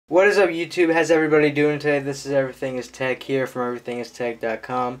What is up, YouTube? How's everybody doing today? This is Everything is Tech here from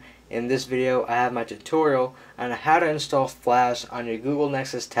everythingistech.com. In this video, I have my tutorial on how to install Flash on your Google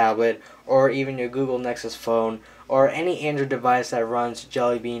Nexus tablet or even your Google Nexus phone or any Android device that runs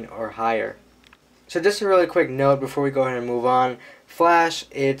JellyBean or higher. So just a really quick note before we go ahead and move on. Flash,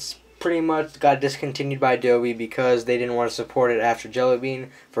 it's pretty much got discontinued by Adobe because they didn't want to support it after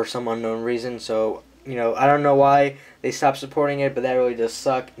JellyBean for some unknown reason. So, I don't know why they stopped supporting it, but that really does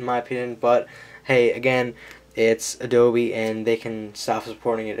suck in my opinion. But hey, again, it's Adobe and they can stop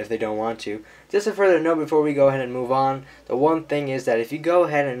supporting it if they don't want to. Just a further note before we go ahead and move on, the one thing is that if you go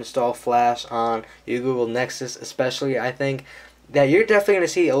ahead and install Flash on your Google Nexus especially, I think that you're definitely going to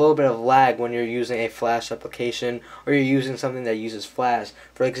see a little bit of lag when you're using a Flash application or you're using something that uses Flash.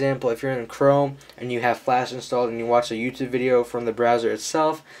 For example, if you're in Chrome and you have Flash installed and you watch a YouTube video from the browser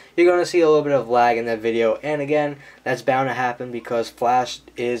itself, you're going to see a little bit of lag in that video. And again, that's bound to happen because Flash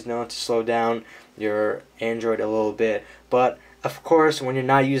is known to slow down your Android a little bit. But of course, when you're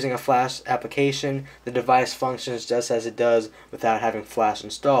not using a Flash application, the device functions just as it does without having Flash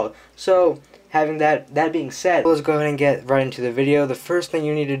installed. So, having that being said, let's go ahead and get right into the video. The first thing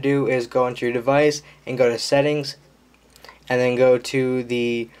you need to do is go into your device and go to Settings, and then go to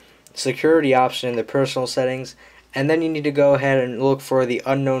the Security option in the Personal Settings, and then you need to go ahead and look for the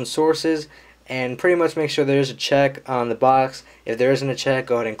unknown sources and pretty much make sure there's a check on the box. If there isn't a check,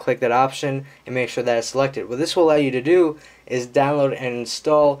 go ahead and click that option and make sure that it's selected. What this will allow you to do is download and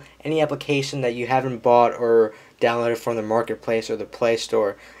install any application that you haven't bought or downloaded from the marketplace or the Play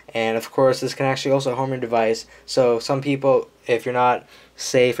Store. And of course, this can actually also harm your device. So some people, if you're not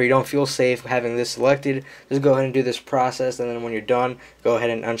safe or you don't feel safe having this selected, just go ahead and do this process, and then when you're done, go ahead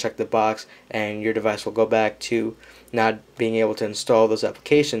and uncheck the box and your device will go back to not being able to install those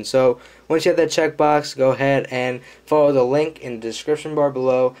applications. So once you have that checkbox, go ahead and follow the link in the description bar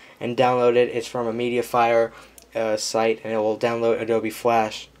below and download it. It's from a MediaFire site, and it will download Adobe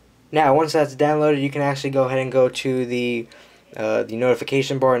Flash. Now, once that's downloaded, you can actually go ahead and go to the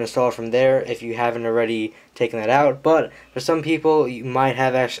notification bar and install it from there if you haven't already taken that out. But for some people, you might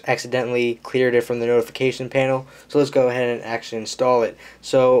have accidentally cleared it from the notification panel, so let's go ahead and actually install it.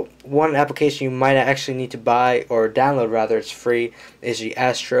 So one application you might actually need to buy or download, rather, it's free, is the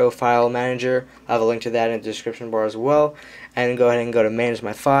Astro File Manager. I'll have a link to that in the description bar as well. And go ahead and go to Manage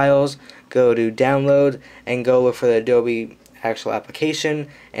My Files, go to Download, and go look for the Adobe actual application,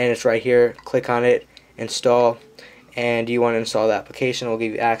 and it's right here. Click on it, install, and you want to install the application. It will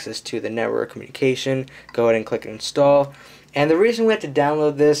give you access to the network communication. Go ahead and click install. And the reason we have to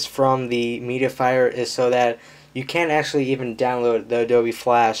download this from the MediaFire is so that you can't actually even download the Adobe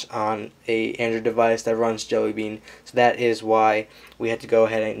Flash on a Android device that runs JellyBean. So that is why we had to go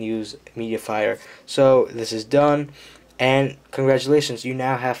ahead and use MediaFire. So this is done, and congratulations, you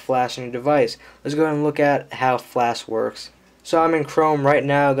now have Flash on your device. Let's go ahead and look at how Flash works. So I'm in Chrome right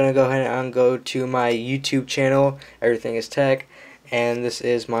now. I'm going to go ahead and go to my YouTube channel, Everything is Tech, and this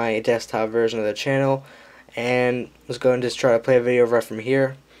is my desktop version of the channel. And let's go and just try to play a video right from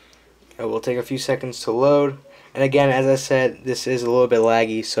here. It will take a few seconds to load. And again, as I said, this is a little bit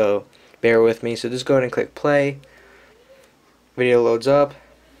laggy, so bear with me. So just go ahead and click play. Video loads up,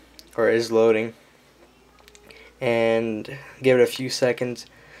 or is loading. And give it a few seconds.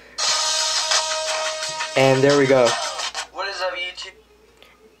 And there we go.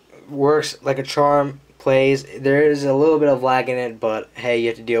 Works like a charm, plays. There is a little bit of lag in it, but hey, you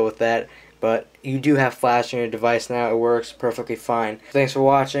have to deal with that. But you do have Flash on your device now. It works perfectly fine. Thanks for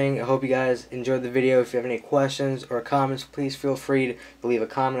watching. I hope you guys enjoyed the video. If you have any questions or comments, please feel free to leave a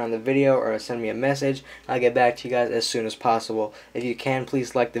comment on the video or send me a message. I'll get back to you guys as soon as possible. If you can,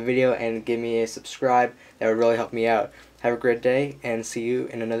 please like the video and give me a subscribe. That would really help me out. Have a great day, and see you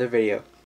in another video.